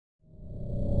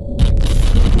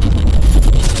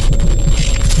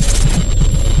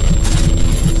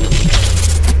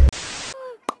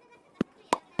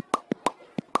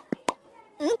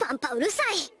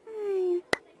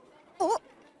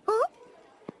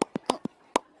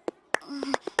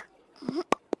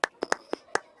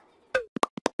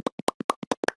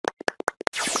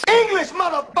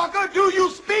do you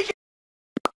speak?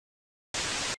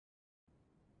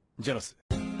 Jealous.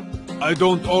 I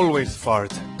don't always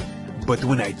fart, but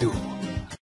when I do.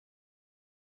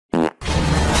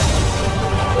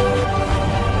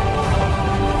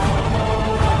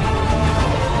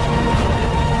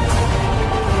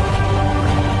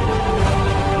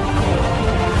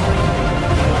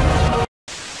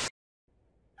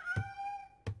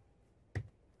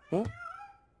 Huh?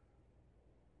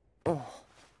 Oh.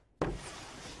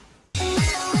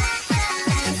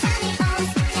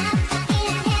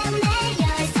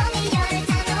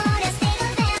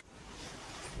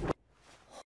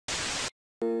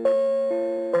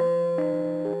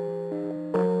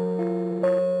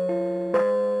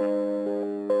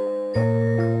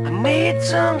 I need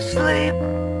some sleep.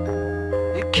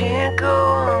 You can't go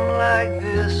on like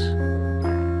this.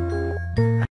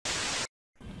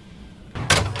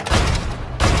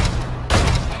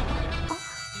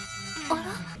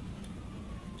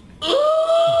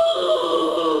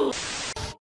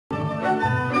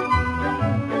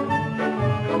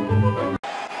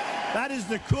 That is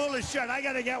the coolest shirt. I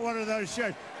gotta get one of those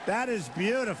shirts. That is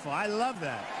beautiful. I love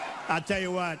that. I'll tell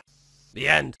you what. The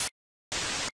end.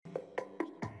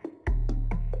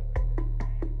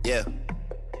 Yeah.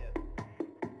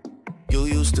 You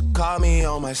used to call me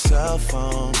on my cell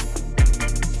phone.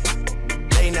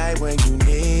 Late night when you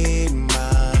need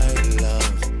my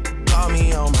love. Call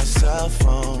me on my cell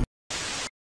phone.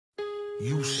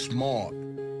 You smart.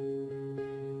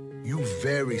 You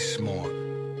very smart.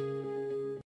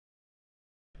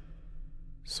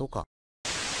 そうか。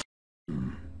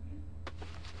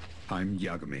 I'm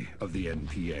Yagami of the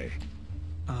NPA.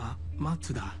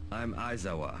 Matsuda. I'm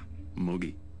Aizawa.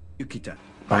 Mugi. Yukita.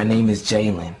 My name is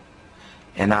Jalen,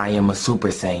 and I am a Super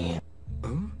Saiyan.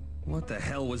 Huh? What the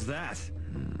hell was that?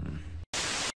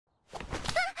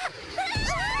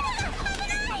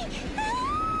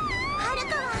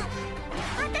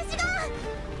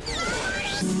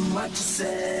 What you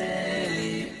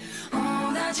say?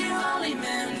 Oh, that you only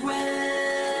meant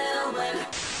well, well.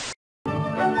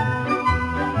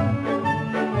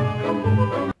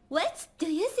 What do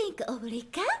you think of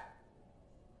Rika?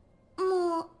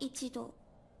 もう一度。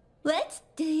What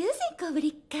do you think of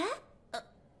Rika?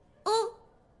 Oh.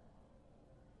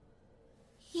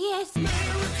 Yes.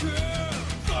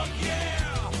 Fuck yeah.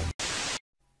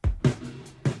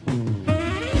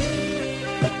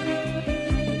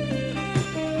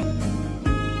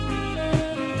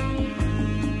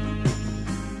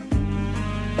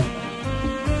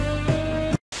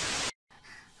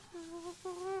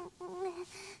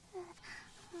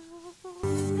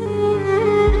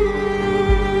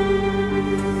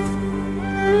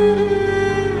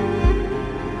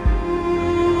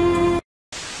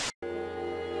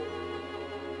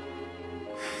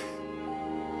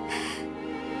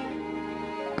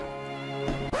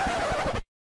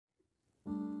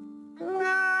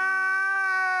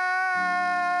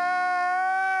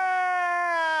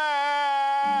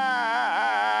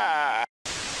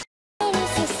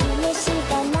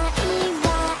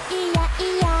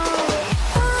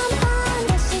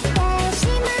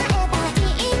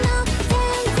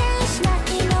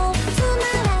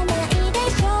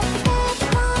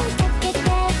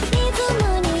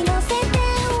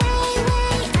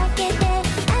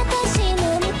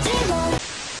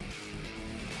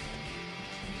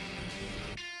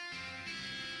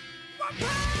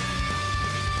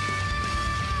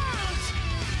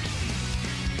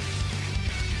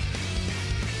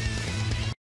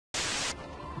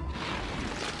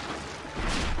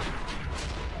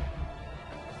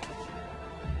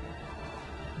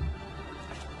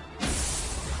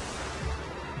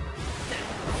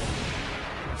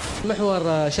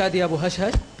 محور شادي ابو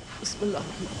هشهش. بسم الله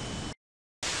الرحمن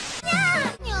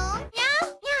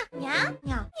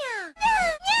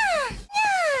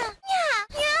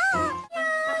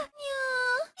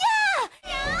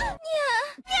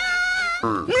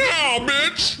Now,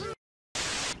 bitch!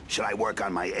 Should I work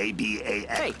on my ABA?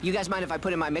 Hey, you guys mind if I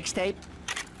put in my mixtape?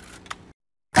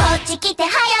 こっち来て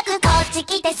早くこっち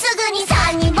来てすぐに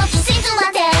3人ボキ沈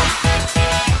まて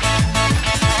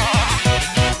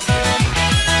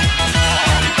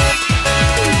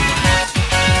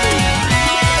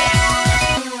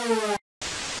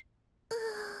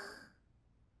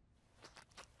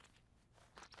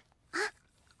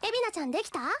あ、エビナちゃんでき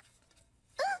た？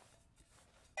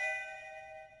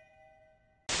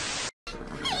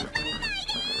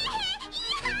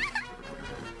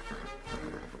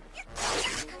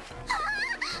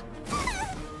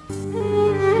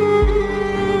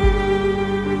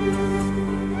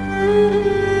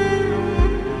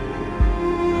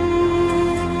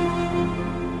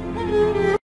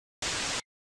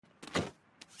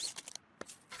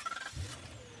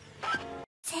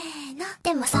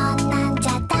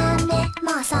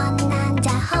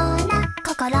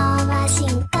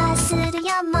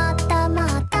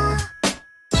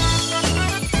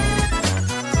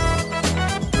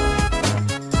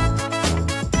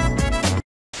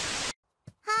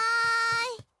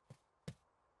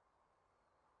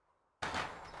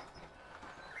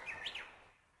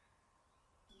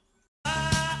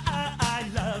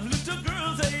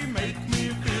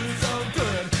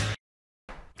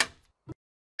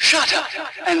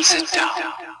 and sit down.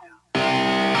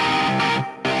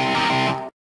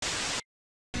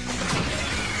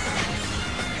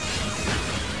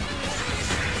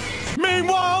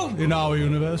 Meanwhile, in our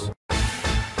universe.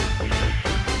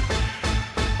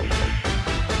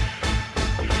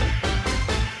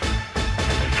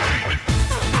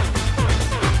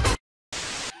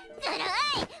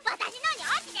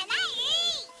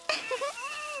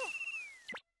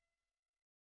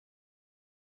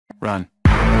 Run.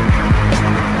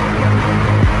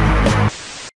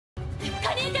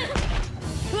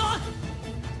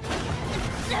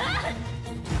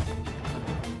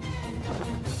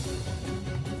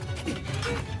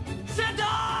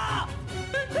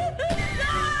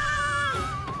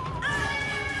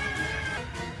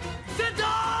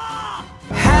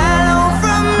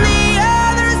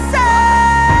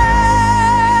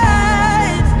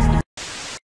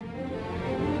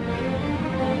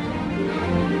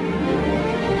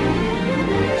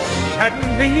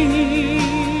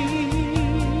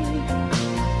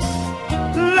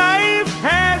 Life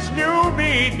has new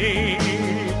meaning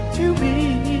to me.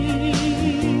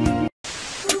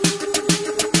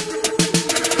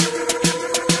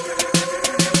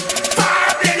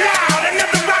 Fire it loud,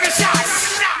 another rocket shot.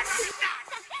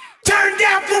 Turn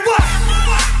down for what?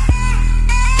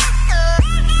 Listen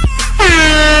to me.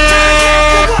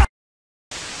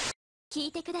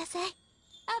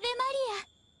 Ave Maria.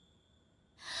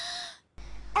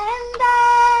 And I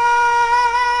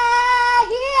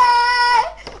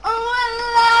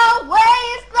will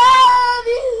always love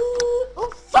you.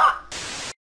 Oh, fuck!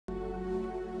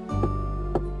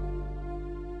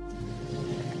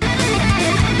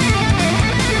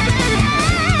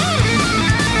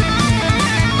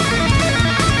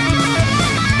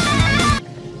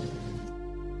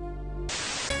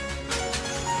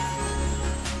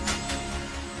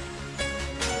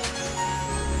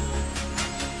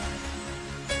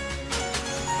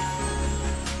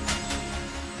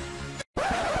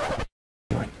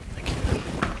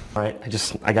 Alright,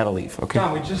 I gotta leave, okay?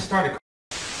 John, we just started.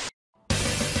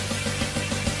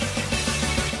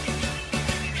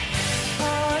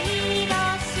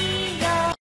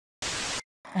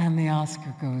 And the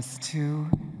Oscar goes to...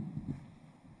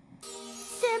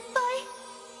 Senpai?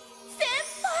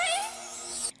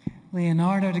 Senpai?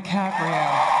 Leonardo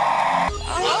DiCaprio.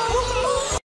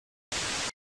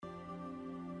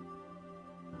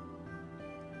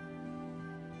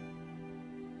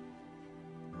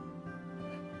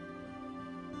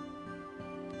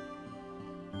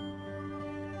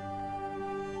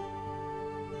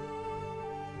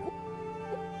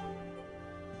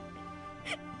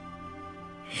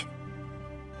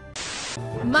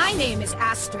 My name is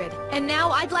Astrid, and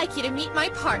now I'd like you to meet my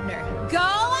partner, Go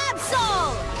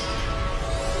Absol!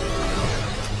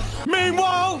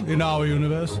 Meanwhile, in our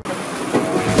universe.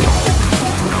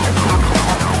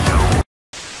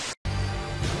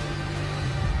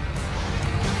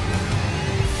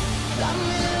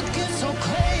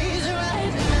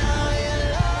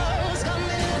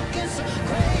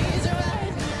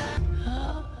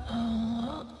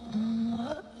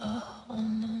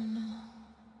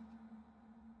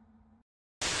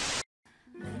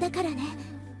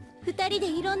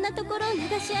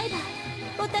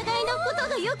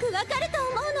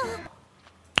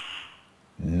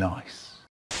 Nice.